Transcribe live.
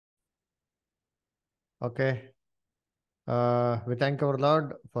Okay. We thank our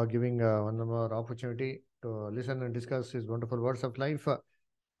Lord for giving one more opportunity to listen and discuss His wonderful words of life.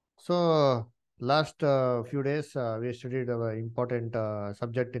 So, last few days we studied a important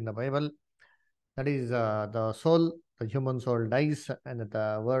subject in the Bible. That is the soul. The human soul dies, and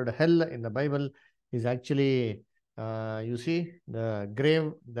the word hell in the Bible is actually, you see, the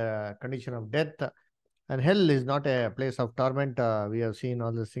grave, the condition of death. And hell is not a place of torment. We have seen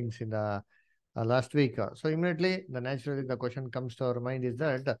all these things in the last week. So immediately, naturally the question comes to our mind is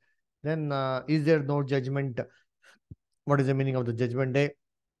that then is there no judgment? What is the meaning of the judgment day?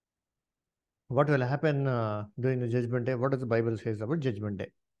 What will happen during the judgment day? What does the Bible says about judgment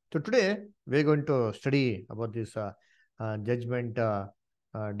day? So today we're going to study about this judgment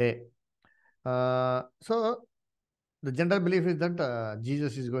day. So the general belief is that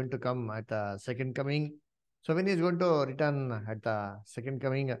Jesus is going to come at the second coming. So when he is going to return at the second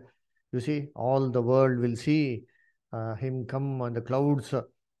coming, you see, all the world will see him come on the clouds,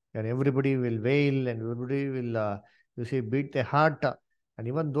 and everybody will wail, and everybody will, you see, beat their heart, and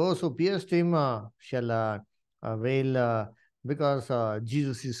even those who pierced him shall wail because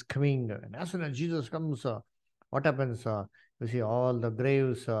Jesus is coming. And as soon as Jesus comes, what happens? You see, all the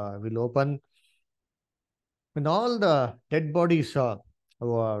graves will open when all the dead bodies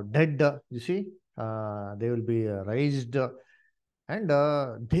who are dead, you see, they will be raised and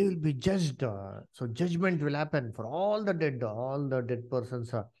they will be judged. So judgment will happen for all the dead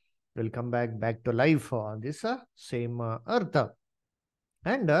persons will come back to life on this same earth.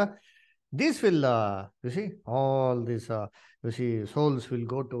 And this will, you see, all these, you see, souls will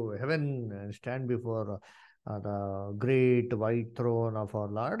go to heaven and stand before the great white throne of our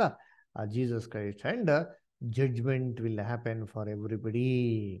Lord Jesus Christ, and judgment will happen for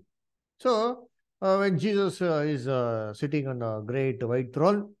everybody. So, when Jesus is sitting on a great white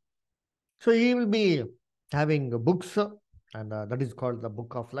throne, so he will be having books, and that is called the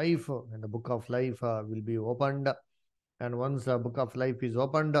book of life. And the book of life will be opened. And once the book of life is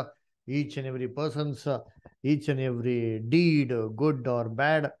opened, each and every person's, each and every deed, good or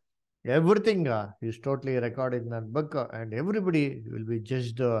bad, everything is totally recorded in that book, and everybody will be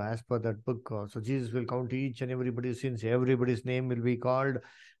judged as per that book. So Jesus will count each and everybody's sins. Everybody's name will be called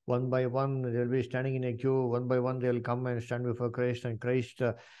one by one. They will be standing in a queue. One by one, they will come and stand before Christ, and Christ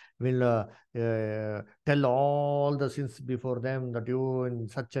will tell all the sins before them, that you in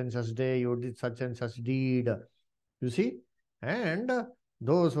such and such day you did such and such deed. You see, and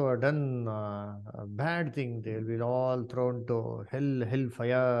those who have done a bad thing, they will be all thrown to hell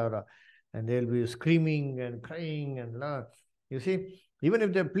fire, and they'll be screaming and crying and you see, even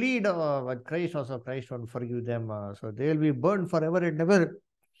if they plead with Christ, also Christ won't forgive them. So they'll be burned forever and ever.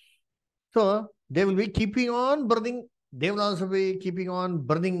 So they will be keeping on burning. They will also be keeping on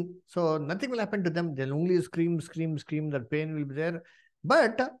burning. So nothing will happen to them. They'll only scream, scream, scream. That pain will be there,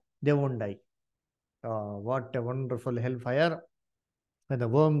 but they won't die. What a wonderful hellfire! And the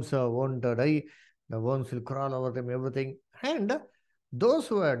worms won't die. The worms will crawl over them, everything. And those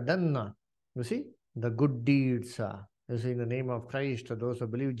who have done, you see, the good deeds, you see, in the name of Christ, those who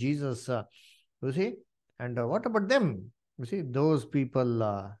believe Jesus, you see, and what about them? You see, those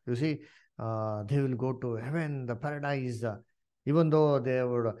people, you see, they will go to heaven, the paradise, even though they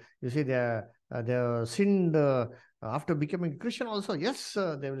would, you see, they have sinned after becoming Christian also. Yes,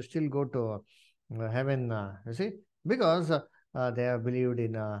 they will still go to heaven, you see, because they have believed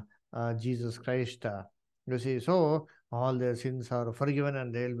in Jesus Christ. You see, so all their sins are forgiven,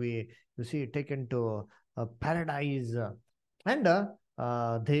 and they'll be, you see, taken to paradise, and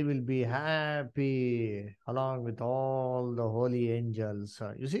they will be happy along with all the holy angels.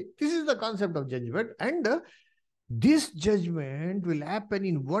 You see, this is the concept of judgment, and this judgment will happen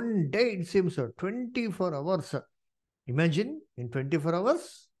in one day. It seems 24 hours. Imagine in 24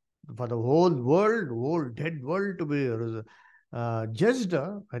 hours for the whole world, whole dead world to be judged.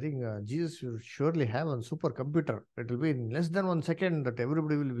 I think Jesus will surely have a supercomputer. It will be in less than 1 second that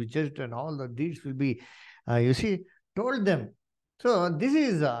everybody will be judged, and all the deeds will be, you see, told them. So this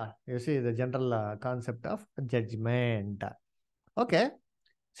is, you see, the general concept of judgment. Okay.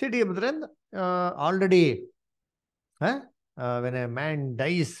 See, dear brethren, already, when a man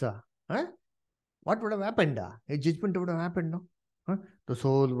dies, what would have happened? A judgment would have happened, no? Huh? The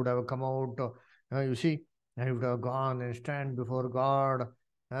soul would have come out, you see, and it would have gone and stand before God.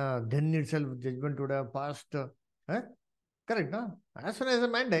 Then itself, judgment would have passed. Correct, no? As soon as a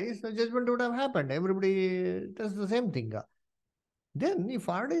man dies, the judgment would have happened. Everybody does the same thing. Then, if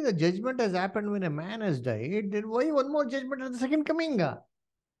already the judgment has happened when a man has died, then why one more judgment at the second coming?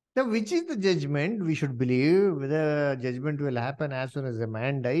 Now, which is the judgment we should believe? Whether judgment will happen as soon as a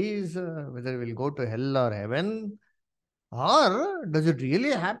man dies, whether he will go to hell or heaven, or does it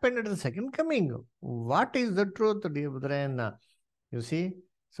really happen at the second coming? What is the truth, dear brethren? You see,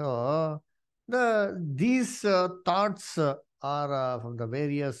 so these thoughts are from the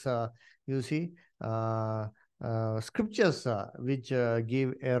various you see uh, scriptures which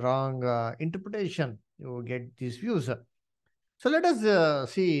give a wrong interpretation. You get these views. So let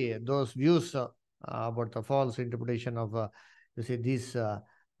us see those views about the false interpretation of you see these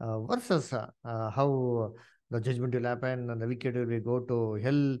verses. How the judgment will happen, and the wicked will go to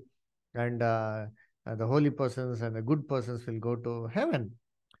hell, and the holy persons and the good persons will go to heaven.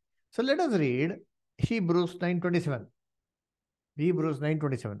 So let us read Hebrews 9:27. Hebrews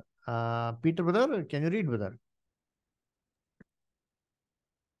 9:27. Peter brother, can you read, brother?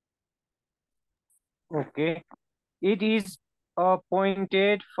 Okay. It is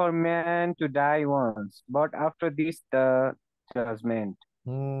appointed for man to die once, but after this the judgment.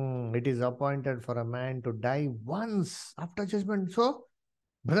 It is appointed for a man to die once after judgment. So,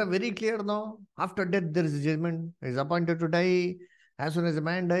 brother, very clear now. After death, there is a judgment. He is appointed to die. As soon as a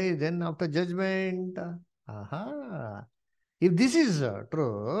man dies, then after judgment. Aha. If this is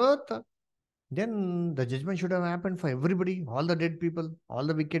truth, then the judgment should have happened for everybody, all the dead people, all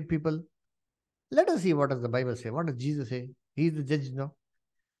the wicked people. Let us see what does the Bible say. What does Jesus say? He is the judge now.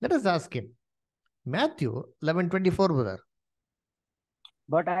 Let us ask him. Matthew 11:24, brother.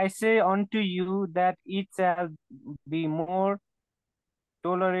 But I say unto you that it shall be more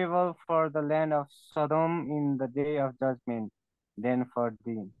tolerable for the land of Sodom in the day of judgment than for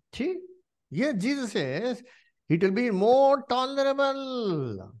thee. See, here Jesus says it will be more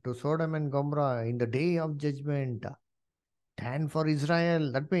tolerable to Sodom and Gomorrah in the day of judgment than for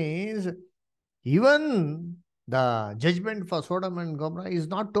Israel. That means even the judgment for Sodom and Gomorrah is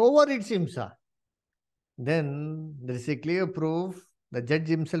not over, it seems. Then there is a clear proof. The judge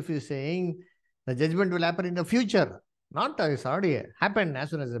himself is saying the judgment will happen in the future, not it's already happened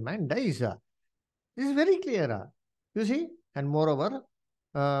as soon as the man dies. This is very clear. You see, and moreover,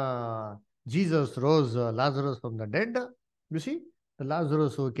 uh, Jesus rose Lazarus from the dead. You see, the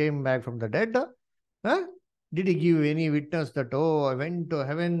Lazarus who came back from the dead. Huh? Did he give any witness that, oh, I went to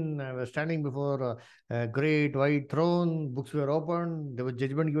heaven, I was standing before a great white throne, books were opened, there was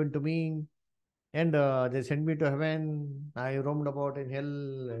judgment given to me, and they sent me to heaven. I roamed about in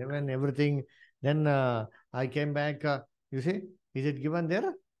hell, heaven, everything. Then I came back. You see, is it given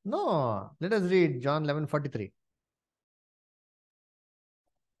there? No. Let us read John 11:43.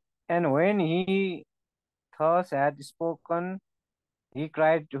 And when he thus had spoken, he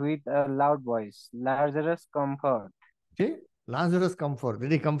cried with a loud voice, Lazarus, come forth. See, Lazarus come forth.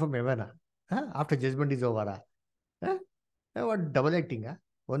 Did he come from heaven? After judgment is over. Huh? What double acting?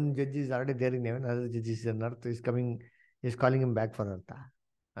 One judge is already there in heaven, another judge is on earth, is coming, is calling him back for earth.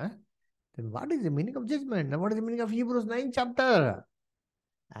 Huh? Then what is the meaning of judgment? Now, what is the meaning of Hebrews 9 chapter?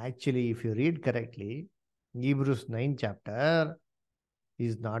 Actually, if you read correctly, Hebrews 9 chapter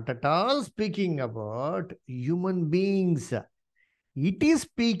is not at all speaking about human beings. It is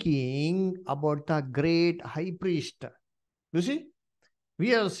speaking about the great high priest. You see, we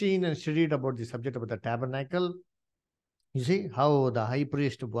have seen and studied about the subject about the tabernacle. You see how the high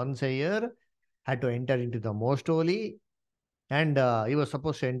priest once a year had to enter into the most holy, and he was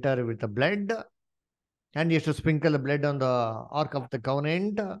supposed to enter with the blood, and he has to sprinkle the blood on the ark of the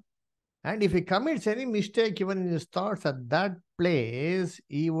covenant. And if he commits any mistake, even in his thoughts at that place,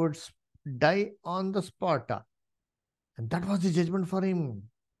 he would die on the spot. And that was the judgment for him.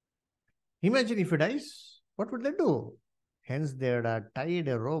 Imagine if he dies, what would they do? Hence, they had tied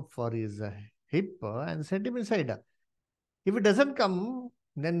a rope for his hip and sent him inside. If it doesn't come,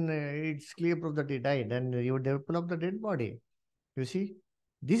 then it's clear proof that he died, and you would pull up the dead body. You see,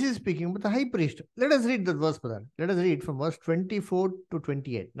 this is speaking about the high priest. Let us read the verse, brother. Let us read from verse 24 to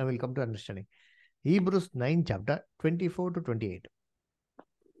 28. Now we'll come to understanding. Hebrews 9, chapter 24 to 28.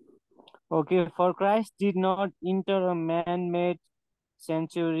 Okay, for Christ did not enter a man made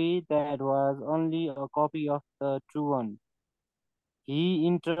sanctuary that was only a copy of the true one. He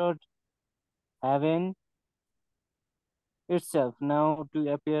entered heaven itself now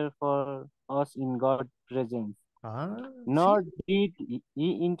to appear for us in God's presence. See? Nor did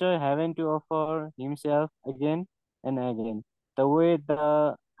he enter heaven to offer himself again and again. The way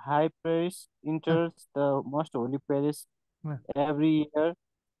the high priest Uh, enters the most holy place uh. every year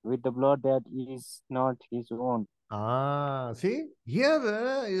with the blood that is not his own. See? Here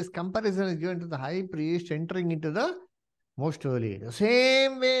is comparison is given to the high priest entering into the most holy. The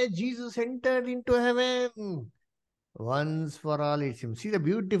same way Jesus entered into heaven. Once for all, it seems. See the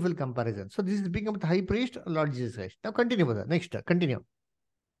beautiful comparison. So this is speaking about the high priest, Lord Jesus Christ. Now continue, brother. Next, continue.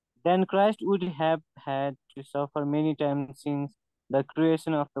 Then Christ would have had to suffer many times since the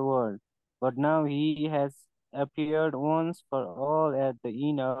creation of the world. But now he has appeared once for all at the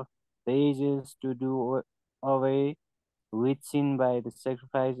end of the ages to do away with sin by the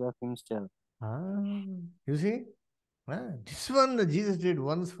sacrifice of himself. Ah, you see? This one Jesus did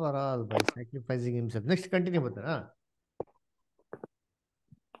once for all by sacrificing himself. Next, continue, brother.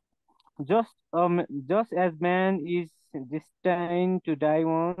 Just as man is destined to die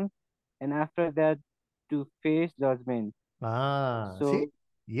once, and after that to face judgment. See? So,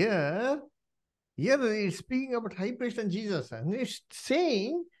 Here, it's speaking about high priest and Jesus. And it's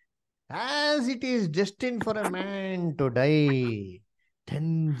saying, as it is destined for a man to die,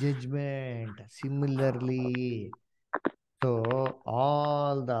 then judgment. Similarly, so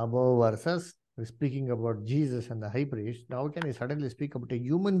all the above verses is speaking about Jesus and the high priest. Now can I suddenly speak about a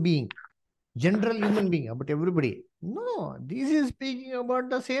human being, general human being, about everybody? No, this is speaking about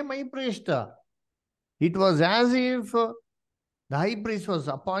the same high priest. It was as if the high priest was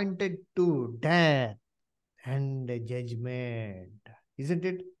appointed to death and judgment, isn't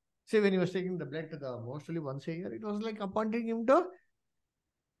it? See, when he was taking the blood to the mostly once a year, it was like appointing him to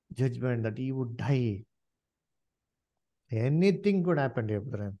judgment, that he would die. Anything could happen to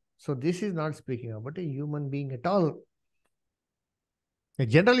Abraham. So this is not speaking about a human being at all. A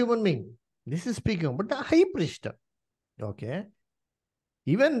general human being. This is speaking about the high priest. Okay.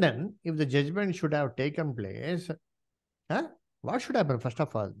 Even then, if the judgment should have taken place, huh, what should happen? First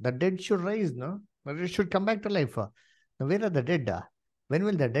of all, the dead should rise, no? But it should come back to life. Now, where are the dead? When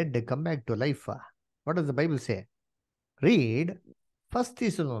will the dead come back to life? What does the Bible say? Read 1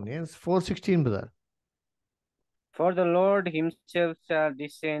 Thessalonians 4:16, brother. for the Lord himself shall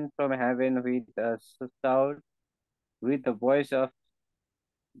descend from heaven with a shout, with the voice of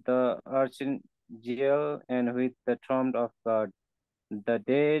the archangel, and with the trump of God. The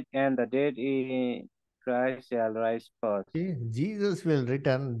dead in Christ shall rise first. Okay. Jesus will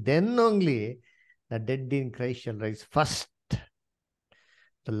return, then only the dead in Christ shall rise first.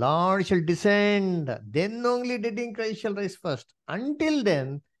 The Lord shall descend, then only dead in Christ shall rise first. Until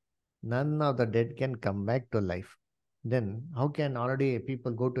then, none of the dead can come back to life. Then, how can already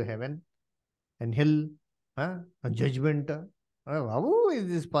people go to heaven and hell, a judgment? How is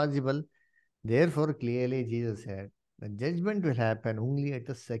this possible? Therefore, clearly Jesus said, the judgment will happen only at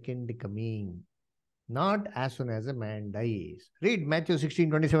the second coming, not as soon as a man dies. Read Matthew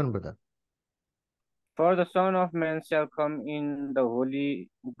 16:27, brother. For the Son of Man shall come in the holy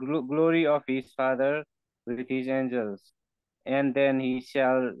glory of his Father with his angels, and then he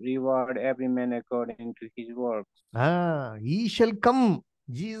shall reward every man according to his works. He shall come.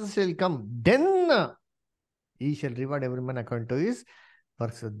 Jesus shall come. Then he shall reward every man according to his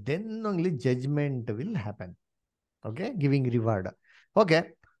works. Then only judgment will happen. Okay, giving reward. Okay,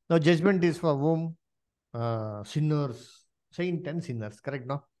 now judgment is for whom? Sinners, saint and sinners. Correct,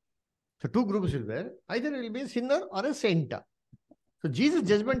 no? So two groups will be. Either it will be a sinner or a saint. So Jesus'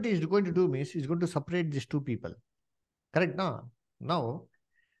 judgment is going to do means he's going to separate these two people. Correct, no? Now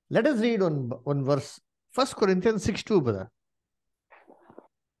let us read one verse. 1 Corinthians 6:2, brother.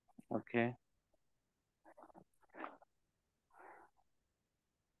 Okay.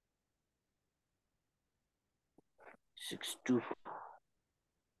 6:2.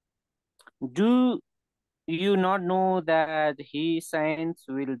 Do you not know that his saints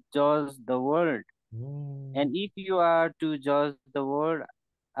will judge the world? Hmm. And if you are to judge the world,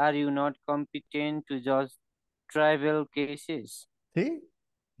 are you not competent to judge tribal cases? See,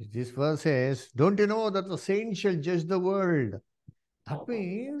 this verse says, don't you know that the saints shall judge the world? That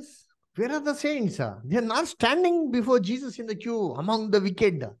means, where are the saints? They are not standing before Jesus in the queue among the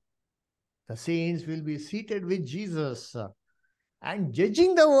wicked. The saints will be seated with Jesus and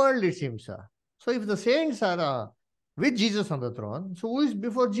judging the world, it seems. So, if the saints are with Jesus on the throne, so who is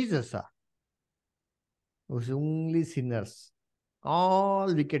before Jesus? Who's only sinners,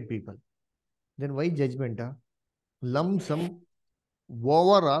 all wicked people. Then why judgment? Lump sum,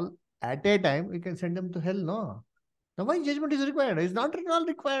 overall, at a time, we can send them to hell, no? Now, why judgment is required? It's not at all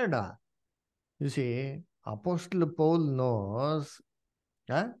required. You see, Apostle Paul knows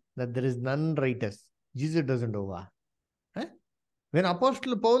that there is none righteous. Jesus doesn't know. Huh? When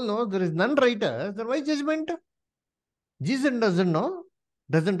Apostle Paul knows there is none righteous, then why judgment? Jesus doesn't know.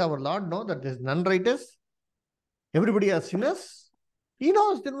 Doesn't our Lord know that there is none righteous? Everybody are sinners. He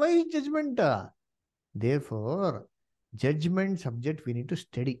knows, then why judgment? Therefore, judgment subject we need to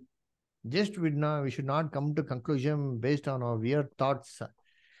study. Just we should not come to conclusion based on our weird thoughts.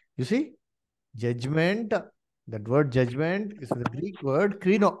 You see, judgment, That word judgment is the Greek word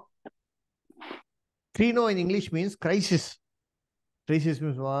krino. Krino in English means crisis. Crisis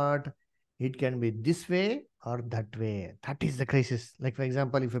means what? It can be this way or that way. That is the crisis. Like, for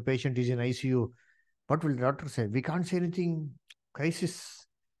example, if a patient is in ICU, what will the doctor say? We can't say anything. Crisis.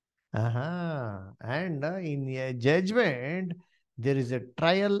 And in a judgment, there is a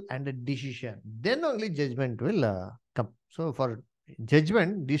trial and a decision. Then only judgment will come. So, for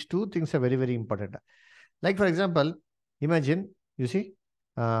judgment, these two things are very, very important. Like, for example, imagine, you see,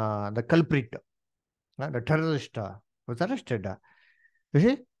 the culprit, the terrorist was arrested. You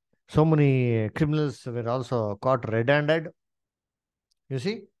see, so many criminals were also caught red-handed. You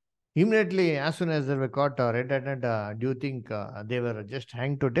see, immediately as soon as they were caught red-handed, do you think they were just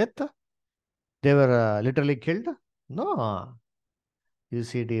hanged to death? They were literally killed? No. You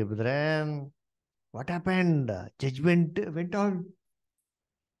see, dear brethren, what happened? Judgment went on.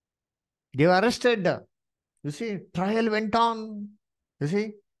 They were arrested. You see, trial went on. You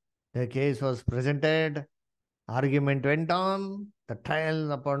see, the case was presented. Argument went on, the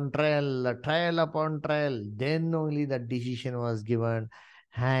trial upon trial, the trial upon trial. Then only the decision was given,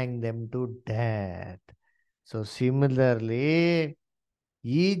 hang them to death. So similarly,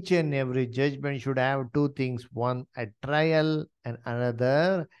 each and every judgment should have two things: one, a trial, and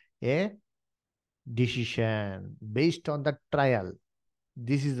another, a decision based on the trial.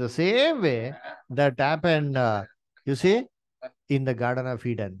 This is the same way that happened, you see, in the Garden of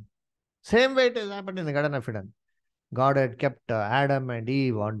Eden. Same way it has happened in the Garden of Eden. God had kept Adam and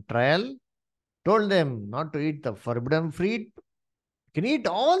Eve on trial, told them not to eat the forbidden fruit. You can eat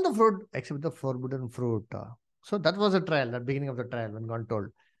all the fruit except the forbidden fruit. So that was a trial, the beginning of the trial when God told.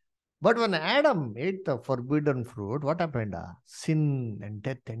 But when Adam ate the forbidden fruit, what happened? Sin and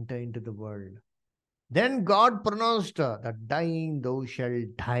death entered into the world. Then God pronounced that dying thou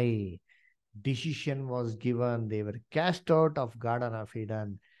shalt die. Decision was given. They were cast out of Garden of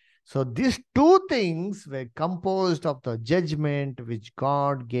Eden. So these two things were composed of the judgment which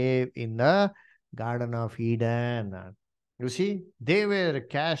God gave in the Garden of Eden. You see, they were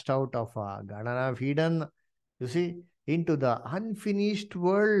cast out of Garden of Eden, you see, into the unfinished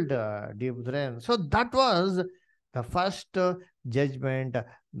world, dear brethren. So that was the first judgment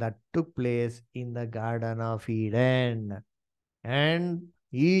that took place in the Garden of Eden. And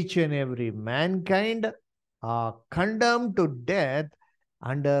each and every mankind are condemned to death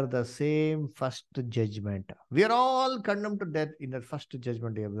under the same first judgment. We are all condemned to death in the first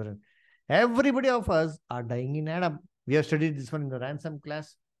judgment, dear brethren. Everybody of us are dying in Adam. We have studied this one in the ransom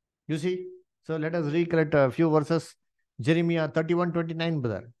class. You see, so let us recollect a few verses. Jeremiah 31:29,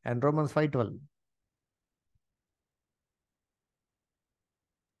 brother, and Romans 5:12.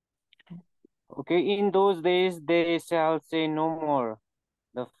 Okay, in those days they shall say no more,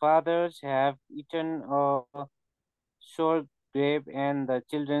 the fathers have eaten a sore grape, and the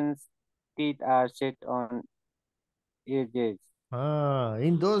children's teeth are set on edges.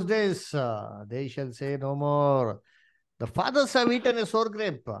 In those days, they shall say no more. The fathers have eaten a sour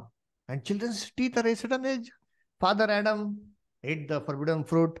grape, and children's teeth are set on edge. Father Adam ate the forbidden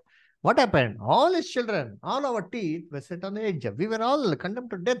fruit. What happened? All his children, all our teeth were set on edge. We were all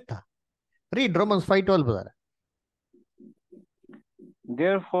condemned to death. Read Romans 5:12, brother.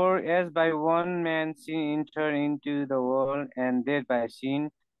 Therefore, as by one man sin entered into the world, and death by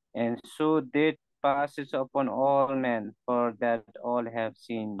sin, and so death passes upon all men, for that all have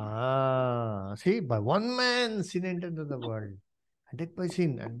sinned. See, by one man sin entered into the world, and death by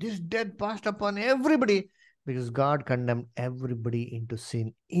sin. And this death passed upon everybody because God condemned everybody into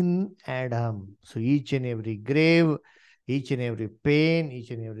sin in Adam. So each and every grave, each and every pain,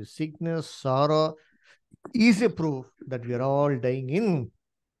 each and every sickness, sorrow is a proof that we are all dying in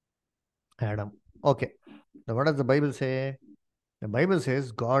Adam. Okay. Now, what does the Bible say? The Bible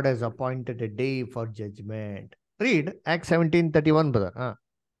says God has appointed a day for judgment. Read Acts 17:31, brother.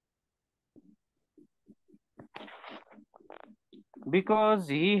 Because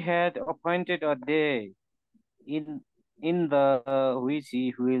he had appointed a day in the which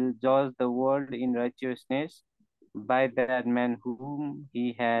he will judge the world in righteousness by that man whom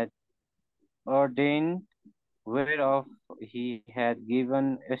he had ordained, whereof he had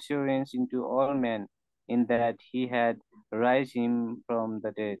given assurance unto all men, in that he had raised him from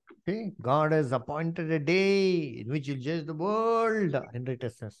the dead. Okay. God has appointed a day in which he'll judge the world in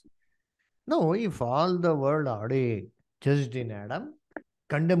righteousness. No, if all the world are already judged in Adam,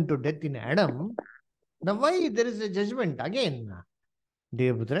 condemned to death in Adam, now why there is a judgment again?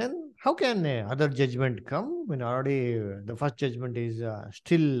 Dear brethren, how can other judgment come when already the first judgment is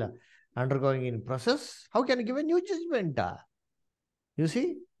still undergoing in process? How can you give a new judgment? You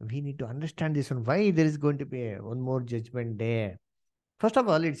see, We need to understand this one. Why there is going to be one more judgment day? First of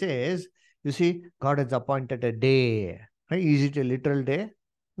all, it says, you see, God has appointed a day. Right? Is it a literal day?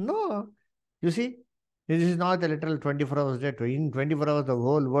 No. You see, this is not a literal 24 hours day. In 24 hours, the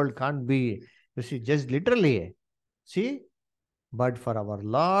whole world can't be, you see, just literally. See, but for our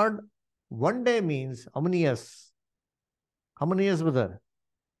Lord, one day means how many years? How many years, brother?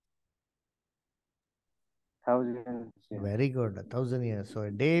 Thousands. Yeah. Very good. 1,000 years. So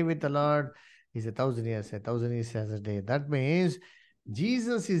a day with the Lord is 1,000 years. 1,000 years as a day. That means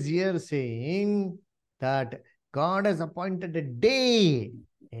Jesus is here saying that God has appointed a day,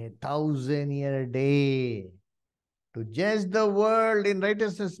 1,000-year day. To judge the world in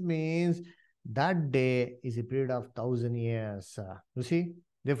righteousness means that day is a period of 1,000 years. You see?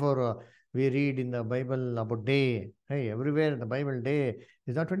 Therefore, we read in the Bible about day. Hey, everywhere in the Bible, day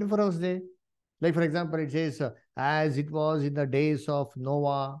is not 24 hours day. Like, for example, it says, as it was in the days of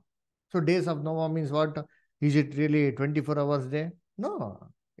Noah. So, days of Noah means what? Is it really 24 hours day? No.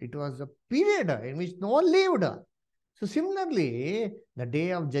 It was a period in which Noah lived. So, similarly, the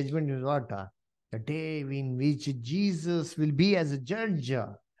day of judgment is what? The day in which Jesus will be as a judge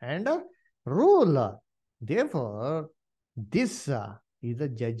and a ruler. Therefore, this is the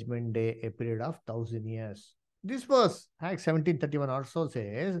judgment day, a period of 1,000 years. This verse, Acts 17:31 also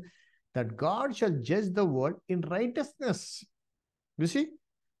says that God shall judge the world in righteousness. You see?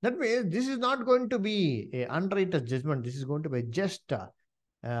 That means this is not going to be a unrighteous judgment. This is going to be a just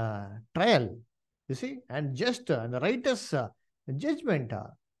trial. You see? And just and righteous judgment.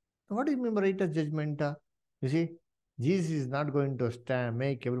 What do you mean by righteous judgment? You see? Jesus is not going to stand,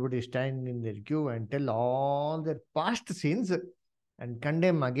 make everybody stand in their queue and tell all their past sins and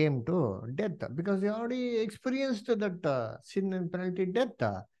condemn again to death because they already experienced that sin and penalty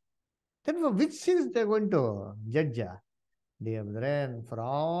death. Then for which sins they're going to judge? Dear brethren, for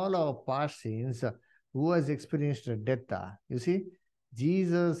all our past sins, who has experienced death? You see,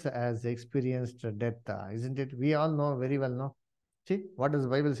 Jesus has experienced death, isn't it? We all know very well, no? See, what does the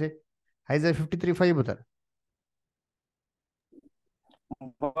Bible say? Isaiah 53:5, brother.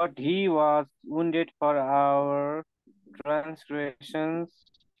 But he was wounded for our transgressions,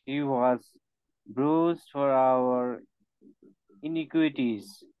 he was bruised for our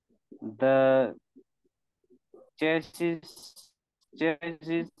iniquities. The chastis-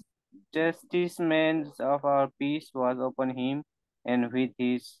 chastis- chastisement of our peace was upon him, and with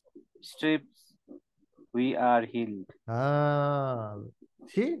his stripes we are healed. Ah,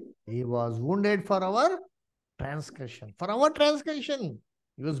 see, he was wounded for our transgression. For our transgression,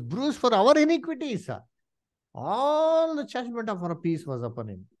 he was bruised for our iniquities. All the judgment of our peace was upon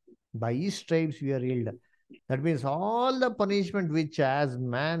him. By his stripes we are healed. That means all the punishment which as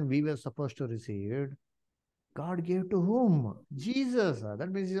man we were supposed to receive, God gave to whom? Jesus.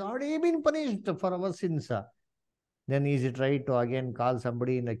 That means he's already been punished for our sins. Then is it right to again call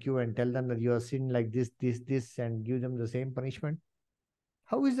somebody in the queue and tell them that you have sinned like this, and give them the same punishment?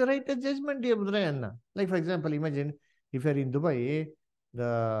 How is the right judgment, dear brethren? Like, for example, imagine if you're in Dubai,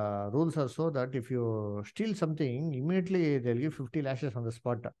 the rules are so that if you steal something, immediately they'll give 50 lashes on the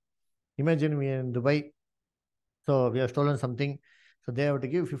spot. Imagine we are in Dubai, so we have stolen something, so they have to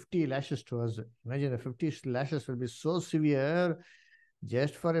give 50 lashes to us. Imagine the 50 lashes will be so severe,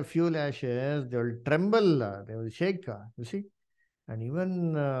 just for a few lashes, they will tremble, they will shake, you see. And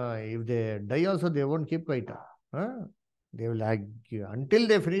even if they die also, they won't keep quiet. They will like until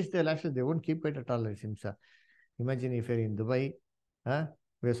they finish their lashes, they won't keep quiet at all, it seems. Imagine if you're in Dubai,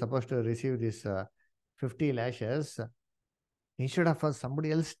 we're supposed to receive this 50 lashes. Instead of us,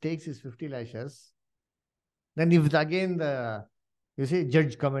 somebody else takes his 50 lashes. Then if again the, you see,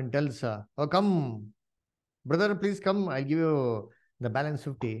 judge come and tells, oh, come, brother, please come, I'll give you the balance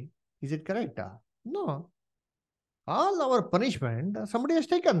 50. Is it correct? No. All our punishment, somebody has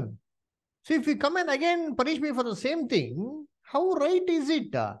taken. So if you come and again punish me for the same thing, how right is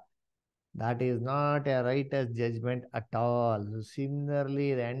it? That is not a righteous judgment at all. So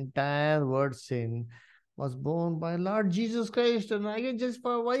similarly, the entire word sin was borne by Lord Jesus Christ, and again just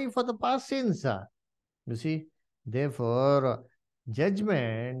for why? For the past sins. You see, therefore,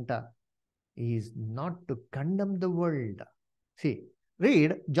 judgment is not to condemn the world. See,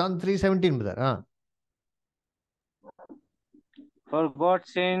 read John 3:17, brother. For God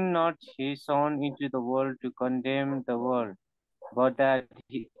sent not his Son into the world to condemn the world, but that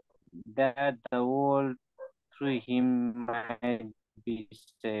the world through him might be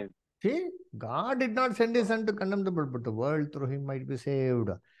saved. See, God did not send his son to condemn the world, but the world through him might be saved.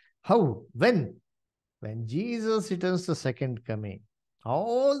 How? When? When Jesus returns the second coming,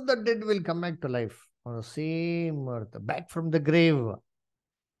 all the dead will come back to life on the same earth, back from the grave.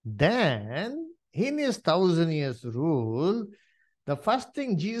 Then, in his 1,000 years rule, the first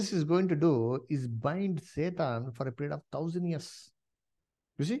thing Jesus is going to do is bind Satan for a period of 1,000 years.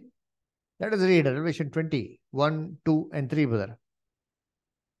 You see? Let us read Revelation 20, 1, 2, and 3, brother.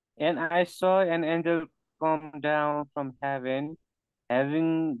 And I saw an angel come down from heaven,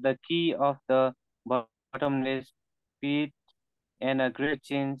 having the key of the bottomless pit and a great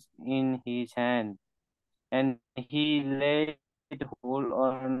chain in his hand. And he laid hold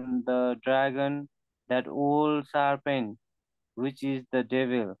on the dragon, that old serpent, which is the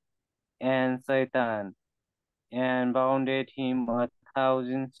devil and Satan, and bounded him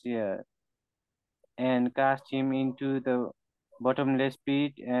 1,000 years, and cast him into the bottomless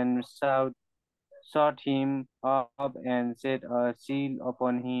pit, and sought him up, and set a seal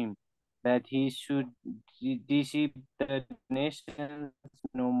upon him, that he should deceive the nations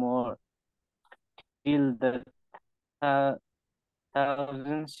no more, till the thou-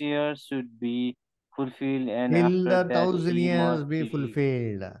 1,000 years should be fulfilled, and Till after the that 1,000 years he be must be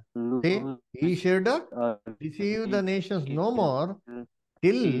fulfilled. See, he loosed should or deceive the nations give no more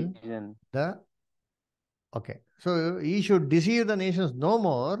till reason. the. Okay. So he should deceive the nations no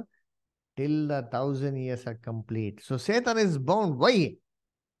more till the 1,000 years are complete. So Satan is bound. Why?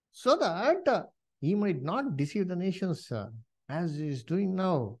 So that he might not deceive the nations as he is doing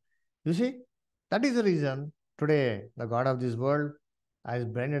now. You see, that is the reason today the God of this world has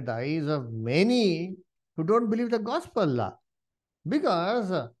blinded the eyes of many who don't believe the gospel because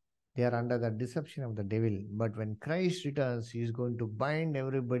they are under the deception of the devil. But when Christ returns, he is going to bind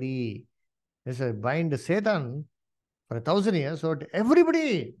everybody. Yes, bind Satan for 1,000 years so that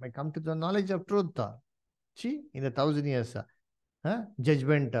everybody may come to the knowledge of truth. See, in the 1,000 years,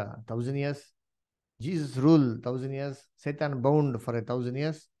 judgment, 1,000 years. Jesus rule 1,000 years, Satan bound for 1,000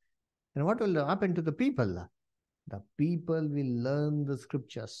 years. And what will happen to the people? The people will learn the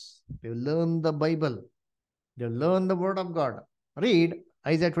scriptures. They will learn the Bible. They will learn the word of God. Read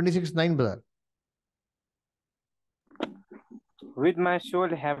Isaiah 26:9, brother. With my soul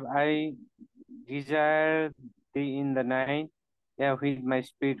have I desired thee in the night, yeah, with my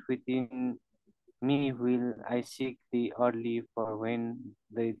spirit within me will I seek thee early, for when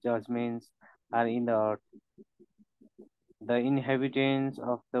the judgments are in the earth, the inhabitants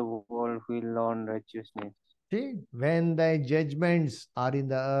of the world will learn righteousness. See, when thy judgments are in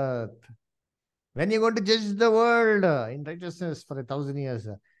the earth, when you're going to judge the world in righteousness for 1,000 years,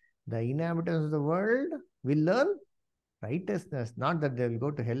 the inhabitants of the world will learn righteousness. Not that they will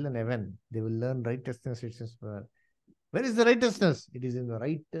go to hell and heaven. They will learn righteousness. Where is the righteousness? It is in the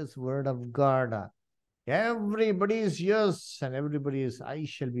righteous word of God. Everybody's ears and everybody's eyes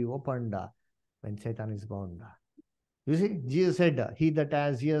shall be opened when Satan is bound. You see, Jesus said, he that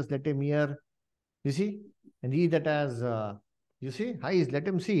has ears, let him hear. You see, and he that has, you see, eyes, let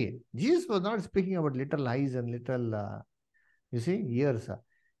him see. Jesus was not speaking about little eyes and little, you see, ears.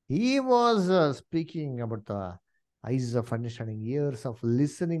 He was speaking about the eyes of understanding, ears of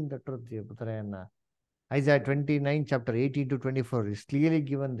listening the truth. And Isaiah 29, chapter 18 to 24 is clearly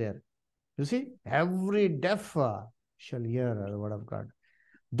given there. You see, every deaf shall hear the word of God.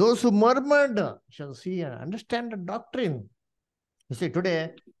 Those who murmured shall see and understand the doctrine. You see,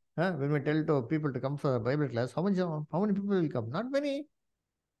 today, when we tell to people to come for a Bible class, how many people will come? Not many.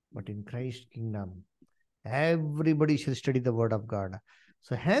 But in Christ's kingdom, everybody shall study the word of God.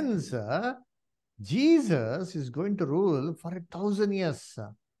 So hence, Jesus is going to rule for 1,000 years.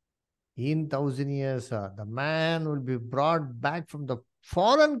 In 1,000 years, the man will be brought back from the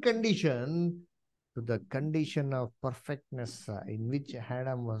fallen condition to the condition of perfectness in which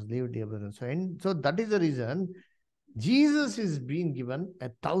Adam was lived. So that is the reason Jesus is being given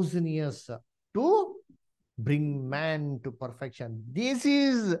 1,000 years to bring man to perfection. This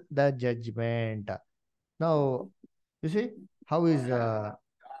is the judgment. Now, you see, how is uh,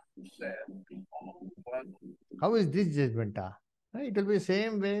 how is this judgment? It will be the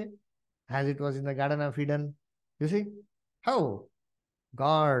same way as it was in the Garden of Eden. You see, how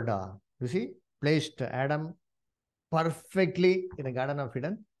God, you see, placed Adam perfectly in the Garden of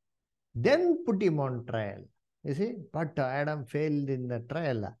Eden, then put him on trial. You see, but Adam failed in the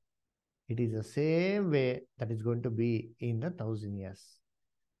trial. It is the same way that is going to be in the 1,000 years.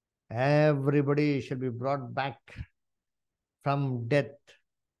 Everybody shall be brought back from death,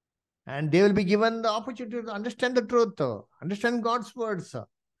 and they will be given the opportunity to understand the truth, understand God's words,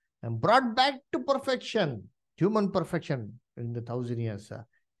 and brought back to perfection, human perfection in the 1,000 years.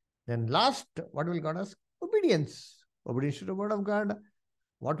 Then last, what will God ask? Obedience. Obedience to the word of God.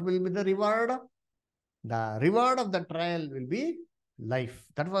 What will be the reward? The reward of the trial will be life.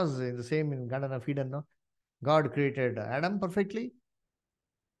 That was the same in Garden of Eden. No? God created Adam perfectly.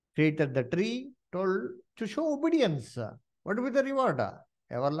 created the tree, told to show obedience. What will be the reward?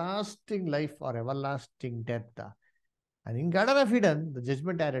 Everlasting life or everlasting death. And in Garden of Eden, the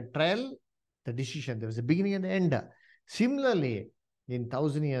judgment had a trial, the decision. There was a beginning and end. Similarly, in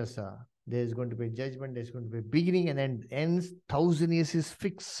 1,000 years, there is going to be judgment, there is going to be beginning and end. Ends, 1,000 years is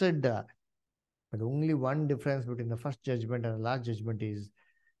fixed. But only one difference between the first judgment and the last judgment is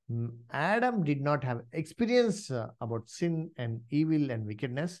Adam did not have experience about sin and evil and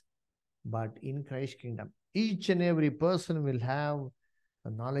wickedness, but in Christ's kingdom, each and every person will have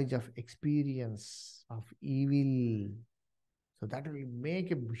the knowledge of experience of evil. So that will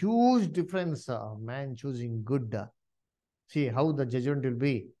make a huge difference of man choosing good. See how the judgment will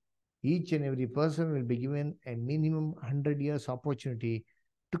be. Each and every person will be given a minimum 100 years opportunity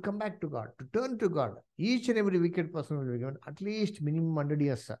to come back to God, to turn to God. Each and every wicked person will be given at least minimum 100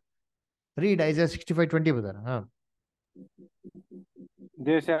 years. Read Isaiah 65:20, brother.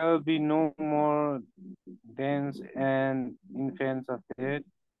 There shall be no more dance and infants of death,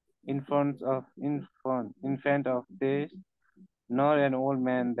 infant of days, nor an old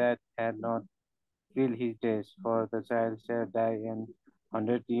man that had not filled his days, for the child shall die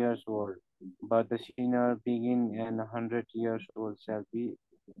 100 years old, but the sinner begin 100 years old shall be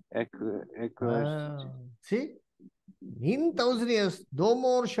accursed. See, in 1,000 years, no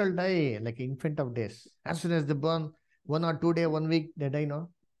more shall die like infant of days. As soon as they born, 1 or 2 day, 1 week, they die. No,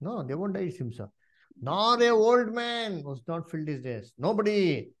 they won't die. It seems so. Nor a old man was not filled his days.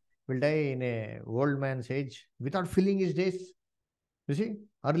 Nobody will die in a old man's age without filling his days. You see,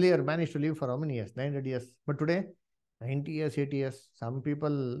 earlier man used to live for how many years? 900 years. But today, 90 years, 80 years. Some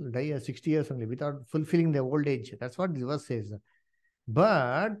people die at 60 years only without fulfilling their old age. That's what the verse says.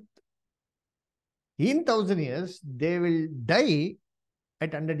 But in 1,000 years, they will die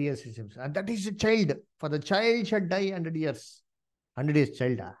at 100 years, it seems. And that is a child. For the child shall die 100 years. 100 years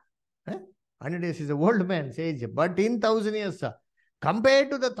child. 100 years is a old man's age. But in 1,000 years,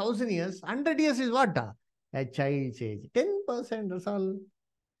 compared to the 1,000 years, 100 years is what? A child's age. 10%, that's all.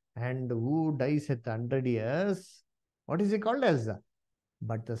 And who dies at 100 years? What is it called as?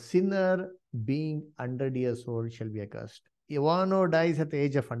 But the sinner being 100 years old shall be accursed. One who dies at the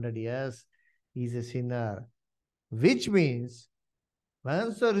age of 100 years is a sinner. Which means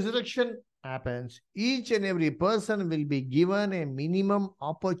once the resurrection happens, each and every person will be given a minimum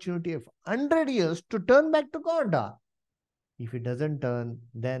opportunity of 100 years to turn back to God. If he doesn't turn,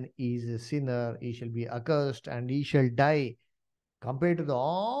 then he is a sinner, he shall be accursed and he shall die. Compared to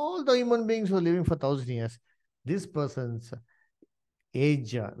all the human beings who are living for 1,000 years, this person's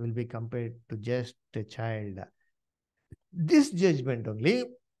age will be compared to just a child. This judgment only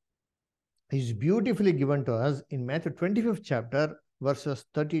is beautifully given to us in Matthew 25th chapter, verses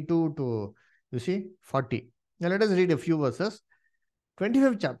 32 to, 40. Now let us read a few verses.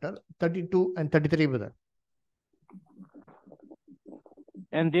 25th chapter, 32 and 33, brother.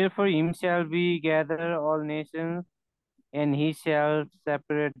 And therefore him shall be gather all nations, and he shall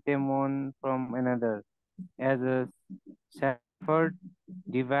separate them one from another, as a shepherd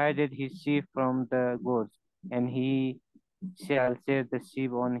divided his sheep from the goats, and he shall set the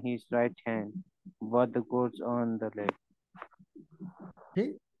sheep on his right hand, but the goats on the left.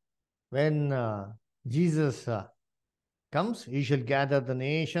 See, when Jesus comes, he shall gather the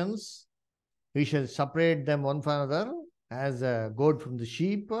nations, he shall separate them one from another, as a goat from the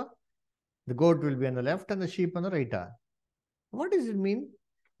sheep. The goat will be on the left and the sheep on the right. What does it mean?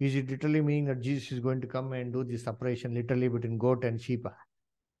 Is it literally meaning that Jesus is going to come and do this separation literally between goat and sheep?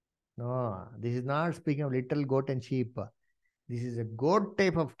 No, this is not speaking of little goat and sheep. This is a goat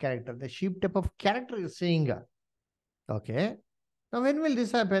type of character. The sheep type of character is saying. Okay. Now, when will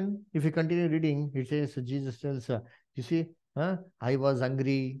this happen? If you continue reading, it says, Jesus tells, you see, I was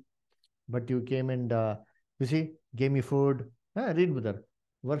hungry, but you came and, gave me food. Read, brother.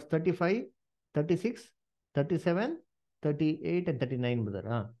 Verse 35, 36, 37, 38, and 39,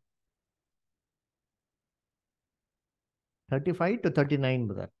 brother. 35 to 39,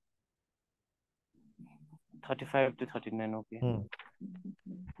 brother. 35 to 39, okay.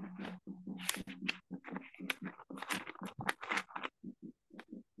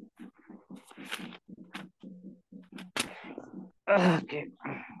 Okay.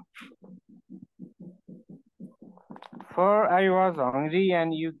 For I was hungry,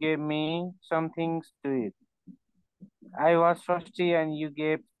 and you gave me something to eat. I was thirsty, and you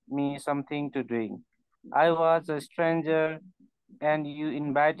gave me something to drink. I was a stranger, and you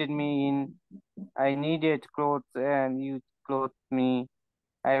invited me in. I needed clothes, and you clothed me.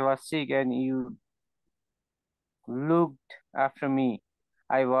 I was sick, and you looked after me.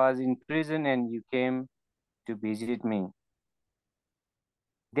 I was in prison, and you came to visit me.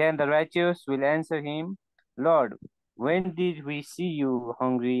 Then the righteous will answer him, Lord, when did we see you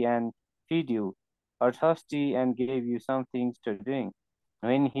hungry and feed you, or thirsty and gave you something to drink?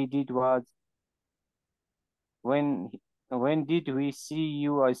 When he did was when when did we see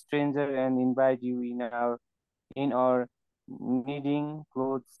you a stranger and invite you in our needing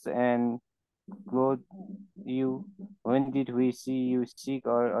clothes and clothe you? When did we see you sick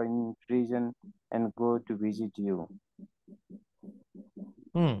or in prison and go to visit you?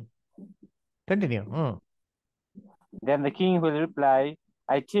 Hmm. Continue. Then the king will reply,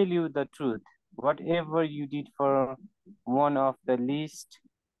 I tell you the truth. Whatever you did for one of the least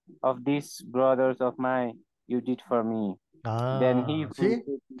of these brothers of mine, you did for me. Then he will See? say,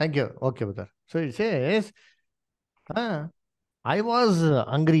 Thank you. Okay, brother. So it says, ah, I was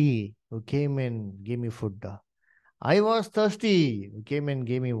hungry. You came and gave me food. I was thirsty. You came and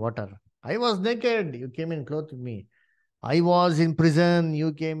gave me water. I was naked. You came and clothed me. I was in prison.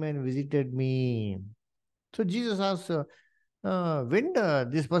 You came and visited me. So Jesus asks, when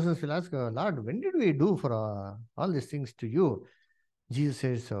this person will ask, Lord, when did we do for all these things to you? Jesus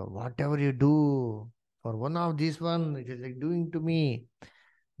says, whatever you do for one of these one, it is like doing to me.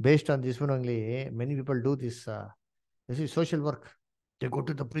 Based on this one only, many people do this. This is social work. They go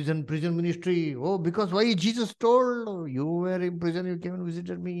to the prison ministry. Oh, because why Jesus told you were in prison, you came and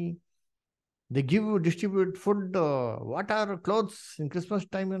visited me. They distribute food, water, clothes in Christmas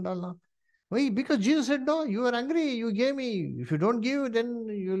time and all. No? Why? Because Jesus said, no, you are hungry, you gave me. If you don't give, then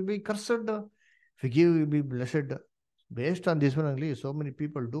you will be cursed. If you give, you will be blessed. Based on this one only, so many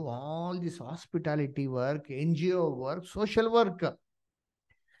people do all this hospitality work, NGO work, social work.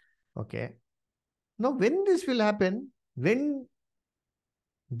 Okay. Now, when this will happen, when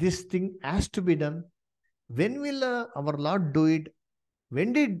this thing has to be done, when will our Lord do it?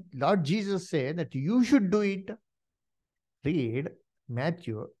 When did Lord Jesus say that you should do it? Read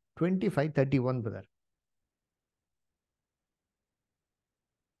Matthew 25:31, brother.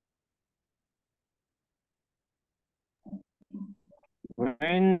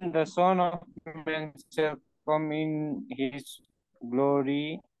 when the Son of Man shall come in his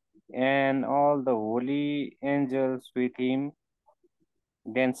glory and all the holy angels with him,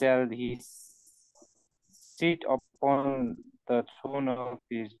 then shall he sit upon the throne of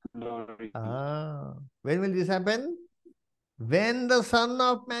his glory. When will this happen? When the Son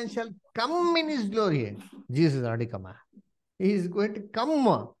of Man shall come in his glory. Jesus is already come. He is going to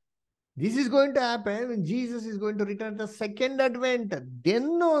come. This is going to happen when Jesus is going to return the second advent.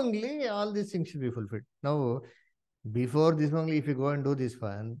 Then only all these things should be fulfilled. Now, before this only, if you go and do this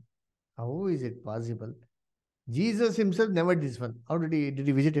one, how is it possible? Jesus himself never did this one. How did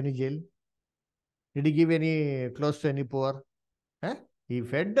he visit any jail? Did he give any clothes to any poor? Huh? He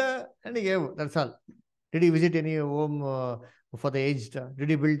fed and he gave. That's all. Did he visit any home for the aged? Did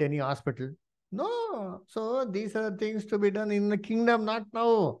he build any hospital? No. So these are things to be done in the kingdom, not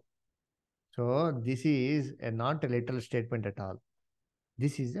now. So this is not a literal statement at all.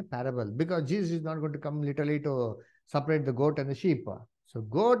 This is a parable because Jesus is not going to come literally to separate the goat and the sheep. So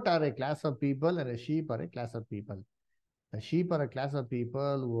goat are a class of people and a sheep are a class of people. The sheep are a class of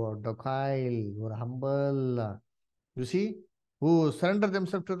people who are docile, who are humble, you see, who surrender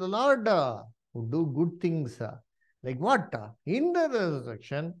themselves to the Lord, who do good things. Like what? In the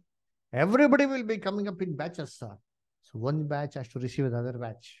resurrection, everybody will be coming up in batches. So one batch has to receive another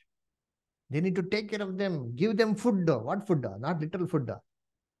batch. They need to take care of them, give them food. What food? Not little food.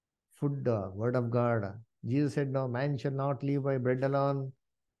 Food, word of God. Jesus said, no, man shall not live by bread alone.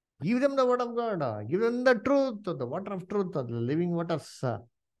 Give them the word of God. Give them the truth, the water of truth, the living waters.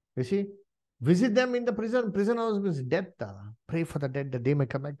 You see, visit them in the prison. Prison house means death. Pray for the dead that they may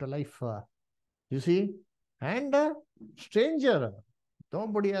come back to life. You see, and stranger.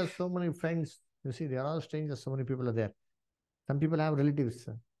 Nobody has so many friends. You see, they are all strangers. So many people are there. Some people have relatives.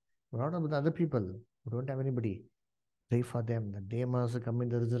 What about the other people who don't have anybody? Pray for them that they must come in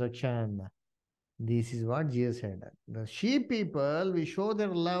the resurrection. This is what Jesus said. The sheep people, we show their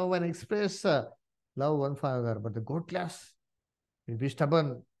love and express love one for another. But the goat class will be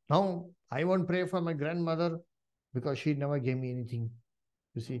stubborn. No, I won't pray for my grandmother because she never gave me anything.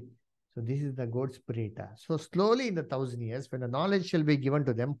 You see. So this is the goat spirit. So slowly in the 1,000 years, when the knowledge shall be given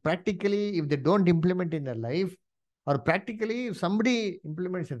to them, practically, if they don't implement in their life, or practically if somebody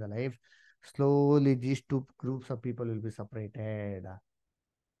implements in their life, slowly these two groups of people will be separated.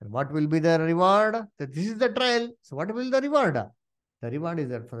 And what will be the reward? That this is the trial. So what will the reward? The reward is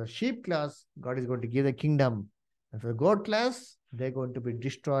that for the sheep class, God is going to give the kingdom. And for the goat class, they're going to be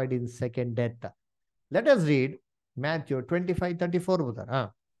destroyed in second death. Let us read Matthew 25:34.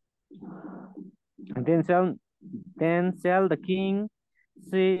 Brother. And then shall the king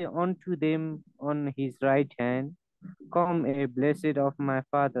say unto them on his right hand, Come, a blessed of my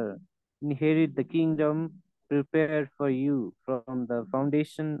Father, inherit the kingdom prepared for you from the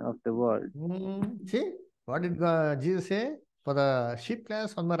foundation of the world. See, what did Jesus say? For the sheep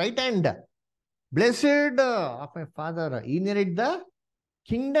class on my right hand, blessed of my Father, inherit the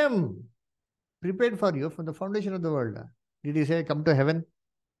kingdom prepared for you from the foundation of the world. Did he say, come to heaven?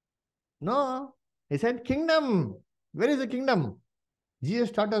 No. He said, kingdom. Where is the kingdom? Jesus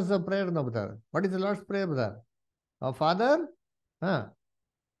taught us the prayer, no, brother. What is the Lord's prayer, brother? Our Father? Huh?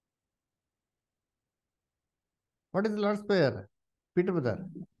 What is the Lord's prayer? Peter, brother.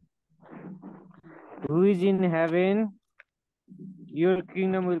 Who is in heaven, your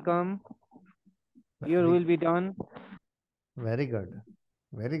kingdom will come, your Very, will be done. very good.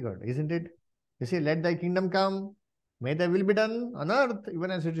 Very good, isn't it? You see, let thy kingdom come. May thy will be done on earth, even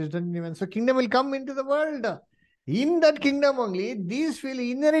as it is done in heaven. So kingdom will come into the world. In that kingdom only, these will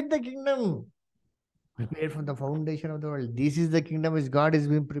inherit the kingdom. Prepared from the foundation of the world. This is the kingdom which God has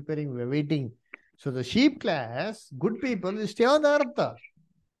been preparing. We're waiting. So the sheep class, good people, will stay on the earth.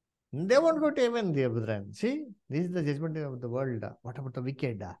 They won't go to heaven, dear brethren. See, this is the judgment of the world. What about the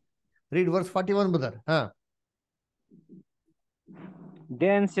wicked? Read verse 41, brother.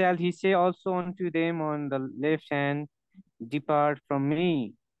 Then shall he say also unto them on the left hand, Depart from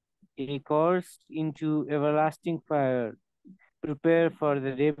me, ye cursed, into everlasting fire, prepare for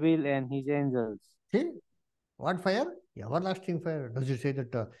the devil and his angels. See, what fire? Everlasting fire. Does it say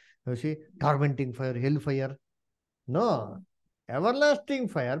that, you see, tormenting fire, hell fire? No. Everlasting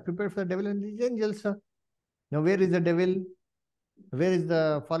fire prepared for the devil and his angels. Now, where is the devil? Where is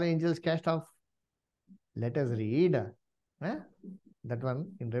the fallen angels cast off? Let us read that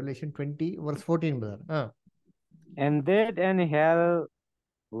one in Revelation 20, verse 14, brother. And death and hell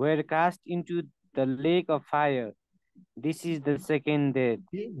were cast into the lake of fire. This is the second death.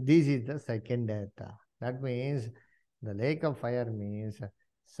 See, this is the second death. That means the lake of fire means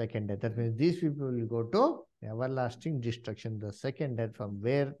second death. That means these people will go to everlasting destruction, the second death, from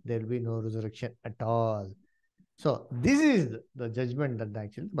where there will be no resurrection at all. So this is the judgment that the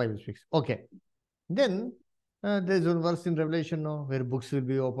actual Bible speaks. Okay. Then there is one verse in Revelation no, where books will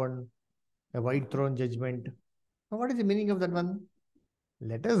be opened, a white throne judgment. Now, what is the meaning of that one?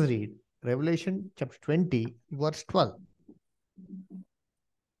 Let us read Revelation chapter 20, verse 12.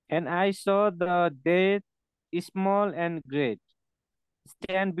 And I saw the dead, small and great,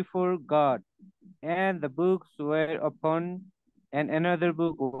 stand before God, and the books were opened, and another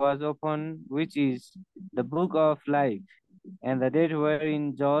book was opened, which is the book of life. And the dead were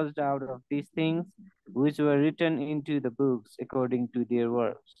in judged out of these things which were written into the books according to their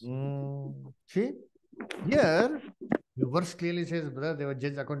works. See, here the verse clearly says, brother, they were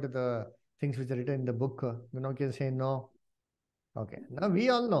judged according to the things which are written in the book. You know, can say no. Okay. Now we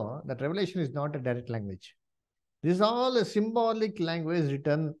all know that Revelation is not a direct language. This is all a symbolic language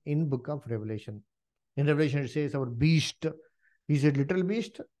written in book of Revelation. In Revelation, it says our beast. Is it literal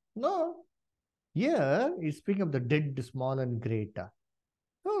beast? No. Here, it's speaking of the dead, small and great.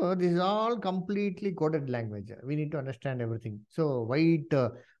 Oh, this is all completely coded language. We need to understand everything. So, white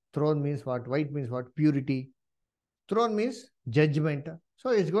throne means what? White means what? Purity. Throne means judgment.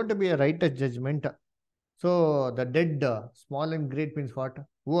 So, it's going to be a righteous judgment. So, the dead, small and great means what?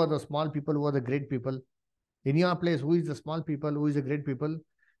 Who are the small people? Who are the great people? In your place, who is the small people? Who is the great people?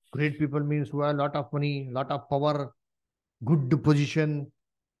 Great people means who have a lot of money, lot of power, good position.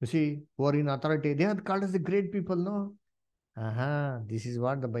 You see, who are in authority. They are called as the great people, no? This is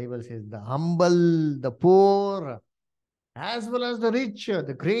what the Bible says. The humble, the poor, as well as the rich,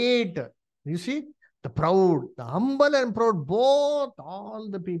 the great. You see, the proud, the humble and proud, both, all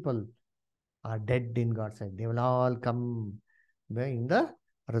the people are dead in God's sight. They will all come in the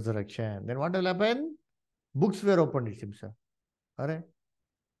resurrection. Then what will happen? Books were opened, it seems. Alright.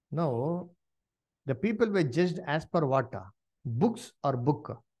 Now, the people were judged as per what? Books or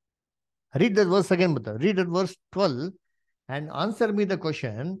book? Read that verse again, brother. Read that verse 12 and answer me the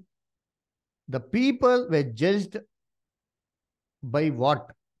question. The people were judged by what?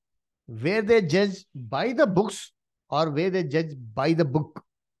 Were they judged by the books or were they judged by the book?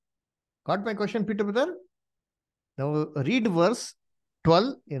 Got my question, Peter, brother? Now read verse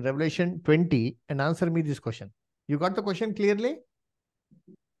 12 in Revelation 20 and answer me this question. You got the question clearly?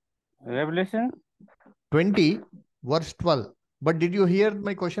 Revelation 20, verse 12. But did you hear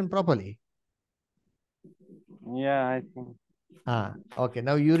my question properly? Yeah, I think. Okay.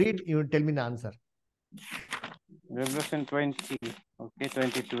 Now you read, you tell me the answer. Revelation 20, okay,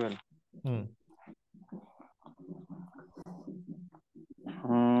 2012.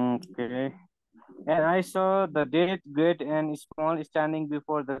 Okay. And I saw the dead, great and small, standing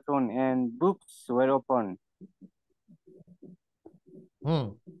before the throne, and books were opened. Hmm.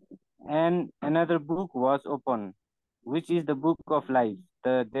 And another book was opened, which is the book of life.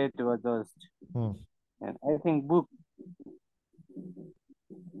 The dead was judged. Hmm. And I think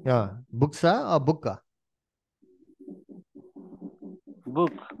Yeah. Books or book?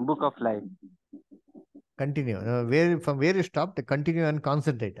 book of life. Continue. Where from where you stopped? Continue and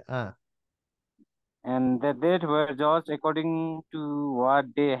concentrate. And the dead were judged according to what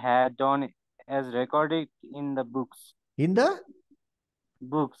they had done, as recorded in the In the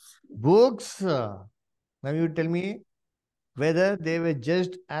books, books. Now you tell me whether they were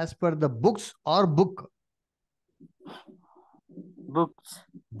judged as per the books or book. books.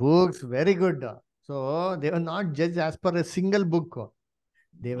 Books. Very good. So they were not judged as per a single book.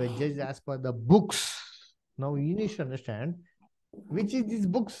 They were judged as per the books. Now you need to understand which is these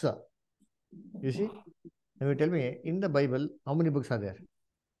books. You see? Now you tell me in the Bible how many books are there?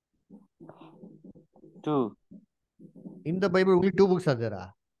 Two. In the Bible only two books are there.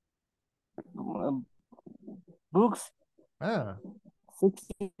 Uh, books Ah,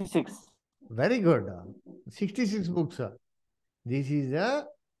 66. very good. 66 books. This is a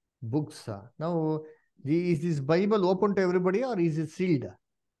books. Now, is this Bible open to everybody or is it sealed?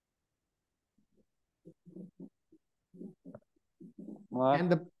 What?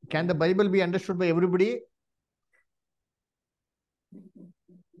 Can the Bible be understood by everybody?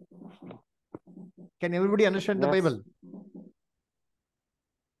 Can everybody understand the Yes. Bible?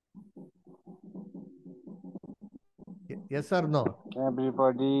 Yes or no?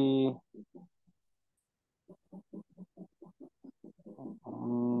 Everybody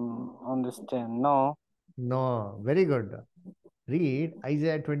understand. No. No. Very good. Read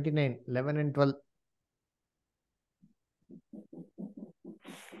Isaiah 29, 11 and 12.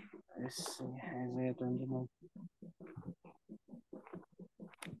 Yes. Isaiah 29.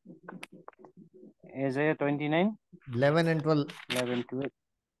 Isaiah 29, 11 and 12. 11 to 8.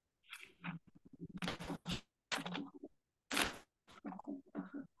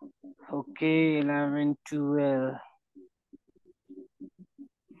 Okay, 11 to 12.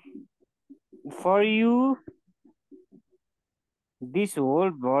 For you, this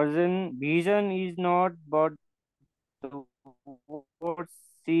whole vision is not but the words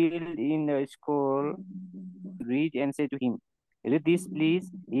sealed in the scroll. Read and say to him, read this,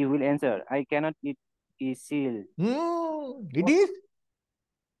 please. He will answer, I cannot. It is sealed. It is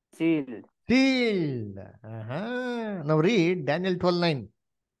Sealed. sealed. Now read Daniel 12:9.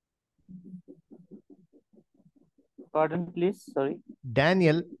 Pardon, please. Sorry.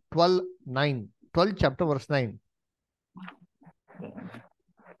 Daniel 12:9. 12 chapter verse 9.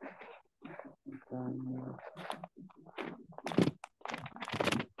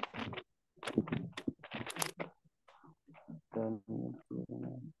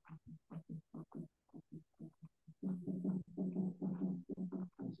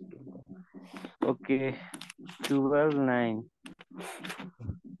 Okay, 12:9.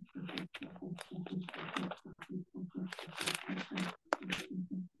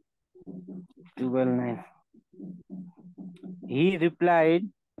 12:9. He replied,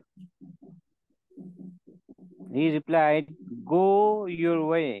 Go your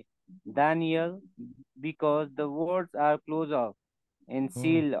way, Daniel, because the words are closed off and Hmm.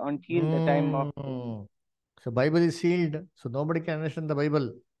 sealed until the time of. Hmm. So Bible is sealed. So nobody can understand the Bible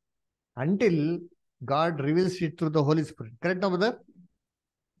until God reveals it through the Holy Spirit. Correct now, brother?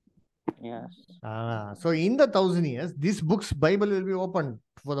 Yes. So in the 1,000 years, this book's Bible will be opened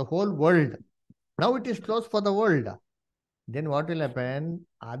for the whole world. Now it is closed for the world. Then what will happen?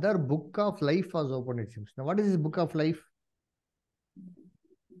 Other book of life was opened, it seems. Now what is this book of life?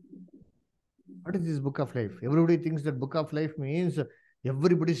 What is this book of life? Everybody thinks that book of life means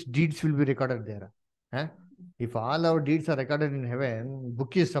everybody's deeds will be recorded there. Huh? If all our deeds are recorded in heaven,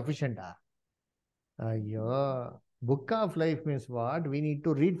 book is sufficient. Yeah. Book of life means what? We need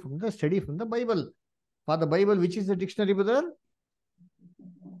to read from the study from the Bible. For the Bible, which is the dictionary, brother?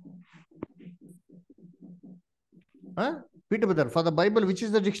 Huh? Peter, brother, for the Bible, which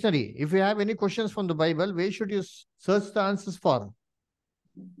is the dictionary? If you have any questions from the Bible, where should you search the answers for?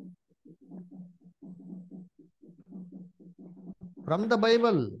 From the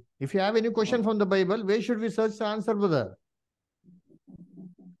Bible. If you have any question from the Bible, where should we search the answer, brother?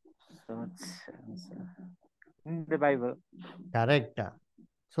 In the Bible. Correct.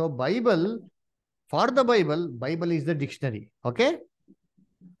 So Bible, for the Bible is the dictionary. Okay.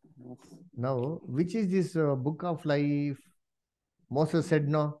 Yes. Now, which is this book of life? Moses said,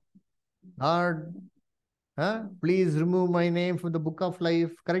 no. Lord, please remove my name from the book of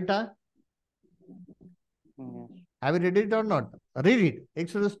life. Correct? Yes. Have you read it or not? Read it.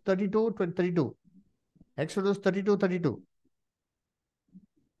 Exodus 32, 32. Exodus 32, 32.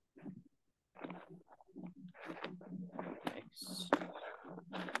 Ex-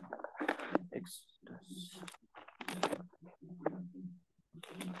 Exodus.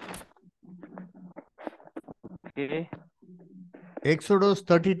 Okay. Exodus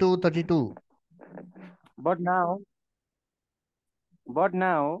 32, 32. But now, but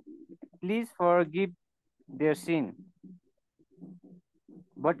now, please forgive their sin.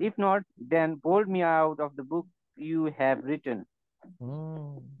 But if not, then pull me out of the book you have written.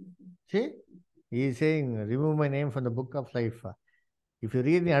 Hmm. See, he is saying, remove my name from the book of life. If you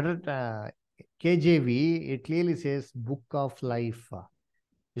read the other KJV, it clearly says book of life.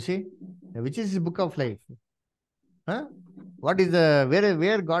 You see, which is the book of life? Huh? What is the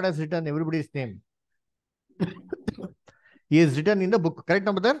where God has written everybody's name? He is written in the book. Correct,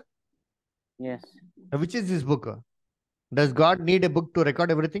 number there? Yes. Which is this book? Does God need a book to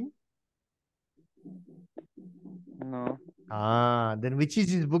record everything? No. Then which is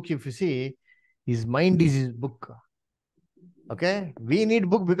his book? If you see, his mind is his book. Okay, we need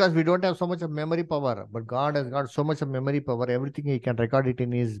book because we don't have so much of memory power, but God has got so much of memory power. Everything he can record it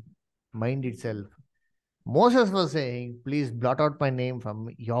in his mind itself. Moses was saying, "Please blot out my name from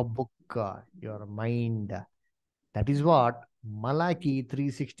your book, your mind." That is what Malachi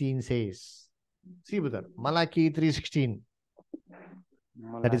 3:16 says. See, brother, Malachi 3:16.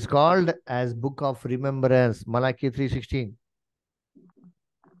 That is Malaki. called as Book of Remembrance. Malachi 3:16.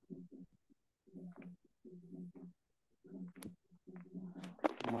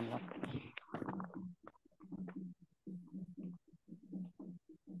 Malaki.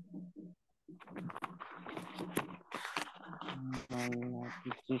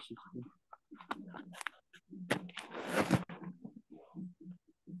 Malaki 360.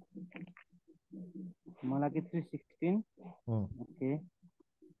 Malaki 3:16. Hmm. Okay.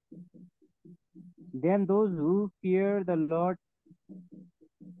 Then those who fear the Lord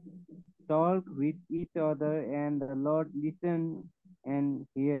talk with each other, and the Lord listened and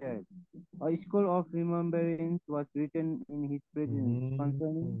heard. A scroll of remembrance was written in his presence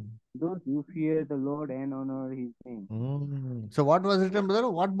concerning Mm. those who fear the Lord and honor his name. So what was written, brother?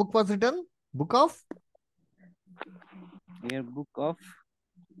 What book was written? Book of? Here, book of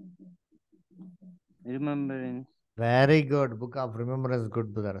remembrance. Very good. Book of remembrance,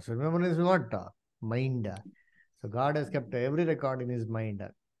 good, brother. So remembrance is what? Mind. So God has kept every record in his mind.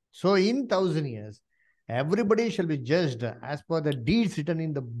 So in 1,000 years, everybody shall be judged as per the deeds written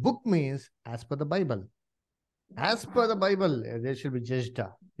in the book, means as per the Bible. As per the Bible, they shall be judged.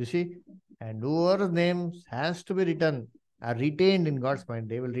 You see, and whoever's names has to be written, are retained in God's mind,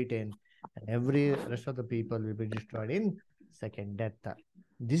 they will retain, and every rest of the people will be destroyed in second death.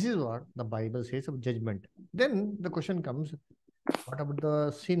 This is what the Bible says of judgment. Then the question comes, what about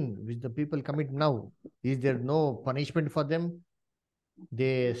the sin which the people commit now? Is there no punishment for them?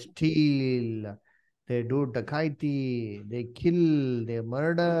 They steal, they do dacoity, they kill, they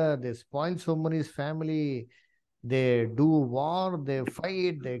murder, they spoil somebody's family, they do war, they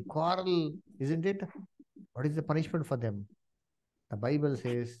fight, they quarrel, isn't it? What is the punishment for them? The Bible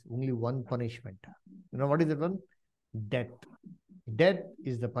says only one punishment. You know what is that one? Death. Death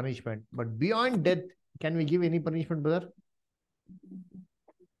is the punishment. But beyond death, can we give any punishment, brother?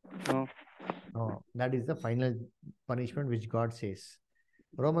 No. No, that is the final punishment which God says.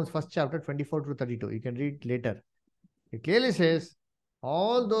 Romans first chapter 24 to 32. You can read later. It clearly says,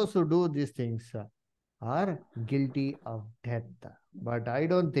 all those who do these things are guilty of death. But I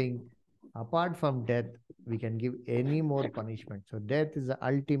don't think, apart from death, we can give any more punishment. So, death is the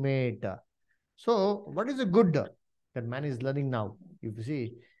ultimate. So, what is the good that man is learning now? If you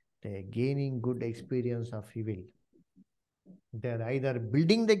see, they're gaining good experience of evil. They're either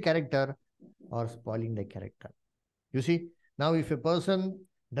building the character or spoiling the character. You see, now if a person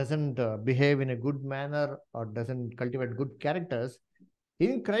doesn't behave in a good manner or doesn't cultivate good characters,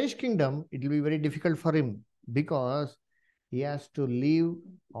 in Christ's kingdom, it will be very difficult for him because he has to leave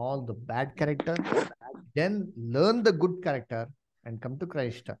all the bad character, then learn the good character and come to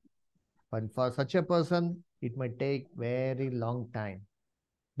Christ. But for such a person, it might take very long time.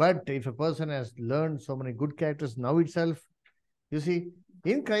 But if a person has learned so many good characters now itself, you see,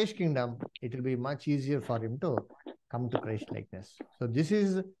 in Christ's kingdom, it will be much easier for him to come to Christ likeness. So this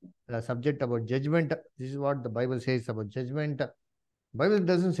is the subject about judgment. This is what the Bible says about judgment. Bible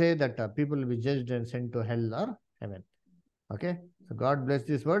doesn't say that people will be judged and sent to hell or heaven. Okay. So God bless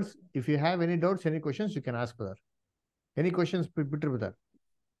these words. If you have any doubts, any questions, you can ask brother. Any questions, Peter brother?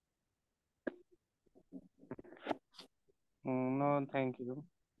 No, thank you.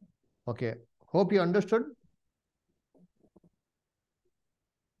 Okay. Hope you understood.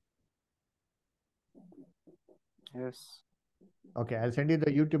 Yes. Okay, I'll send you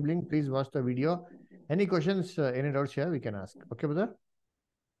the YouTube link. Please watch the video. Any questions, any doubts here, we can ask. Okay, brother?